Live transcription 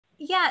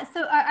Yeah.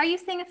 So are you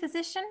seeing a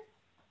physician?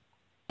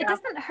 It Yeah.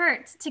 doesn't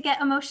hurt to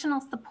get emotional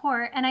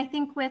support. And I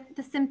think with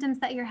the symptoms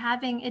that you're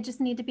having, it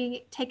just need to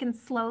be taken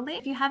slowly.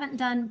 If you haven't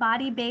done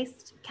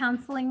body-based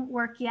counseling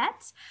work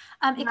yet,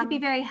 it could be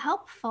very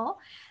helpful.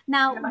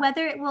 Now, Yeah.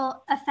 whether it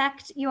will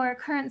affect your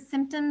current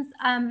symptoms,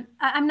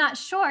 I'm not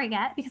sure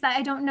yet because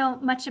I don't know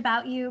much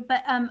about you,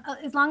 but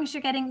as long as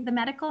you're getting the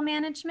medical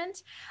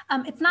management,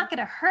 it's not going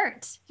to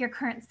hurt your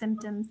current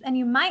symptoms. And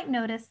you might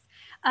notice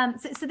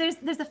so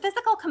there's a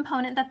physical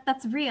component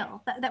that's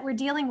real that we're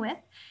dealing with,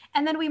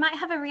 and then we might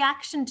have a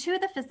reaction to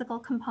the physical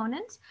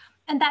component,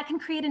 and that can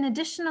create an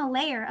additional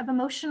layer of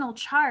emotional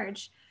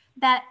charge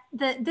that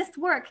this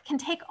work can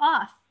take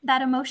off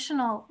that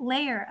emotional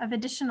layer of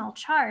additional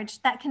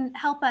charge that can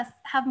help us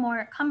have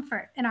more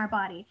comfort in our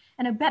body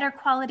and a better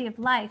quality of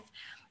life.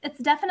 It's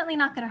definitely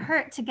not going to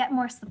hurt to get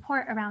more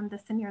support around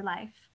this in your life.